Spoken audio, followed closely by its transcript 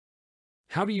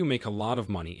How do you make a lot of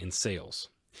money in sales?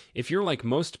 If you're like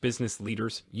most business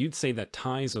leaders, you'd say that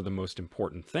ties are the most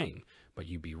important thing, but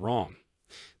you'd be wrong.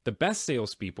 The best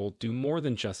salespeople do more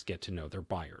than just get to know their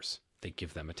buyers. They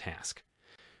give them a task.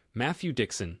 Mathew,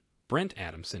 Dixon, Brent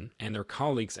Adamson, and their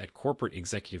colleagues at Corporate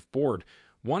Executive Board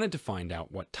wanted to find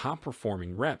out what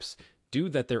top-performing reps do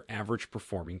that their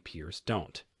average-performing peers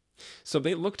don't. So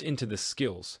they looked into the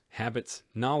skills, habits,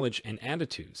 knowledge, and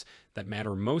attitudes that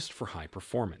matter most for high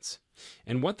performance.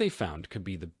 And what they found could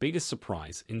be the biggest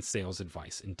surprise in sales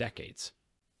advice in decades.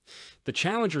 The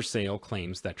Challenger sale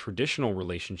claims that traditional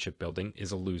relationship building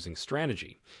is a losing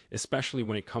strategy, especially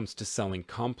when it comes to selling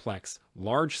complex,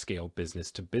 large-scale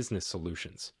business-to-business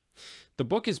solutions. The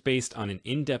book is based on an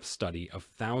in-depth study of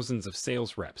thousands of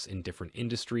sales reps in different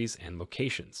industries and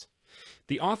locations.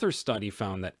 The author's study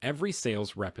found that every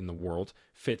sales rep in the world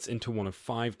fits into one of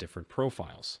 5 different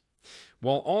profiles.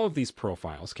 While all of these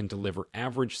profiles can deliver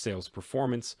average sales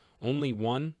performance, only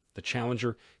one, the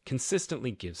Challenger,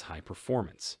 consistently gives high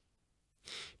performance.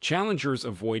 Challengers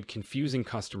avoid confusing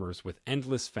customers with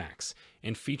endless facts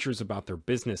and features about their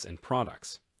business and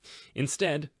products.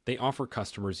 Instead, they offer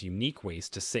customers unique ways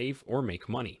to save or make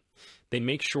money. They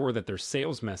make sure that their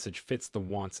sales message fits the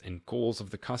wants and goals of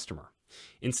the customer.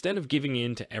 Instead of giving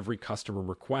in to every customer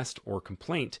request or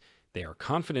complaint, they are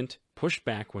confident, push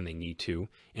back when they need to,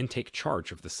 and take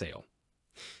charge of the sale.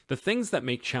 The things that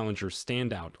make challengers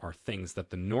stand out are things that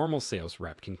the normal sales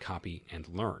rep can copy and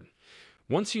learn.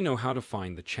 Once you know how to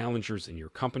find the challengers in your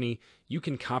company, you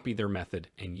can copy their method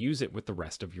and use it with the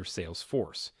rest of your sales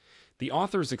force. The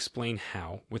authors explain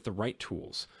how, with the right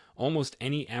tools, almost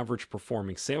any average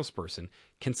performing salesperson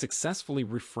can successfully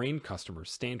reframe customer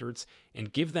standards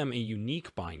and give them a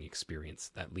unique buying experience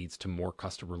that leads to more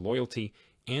customer loyalty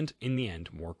and, in the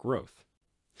end, more growth.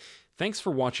 Thanks for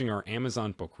watching our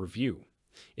Amazon book review.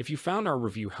 If you found our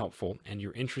review helpful and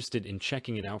you're interested in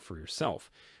checking it out for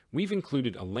yourself, we've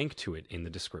included a link to it in the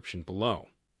description below.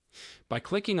 By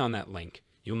clicking on that link,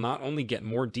 you'll not only get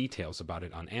more details about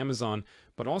it on Amazon,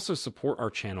 but also support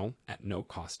our channel at no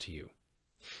cost to you.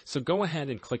 So go ahead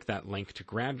and click that link to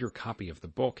grab your copy of the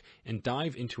book and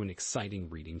dive into an exciting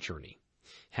reading journey.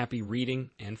 Happy reading,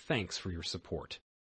 and thanks for your support.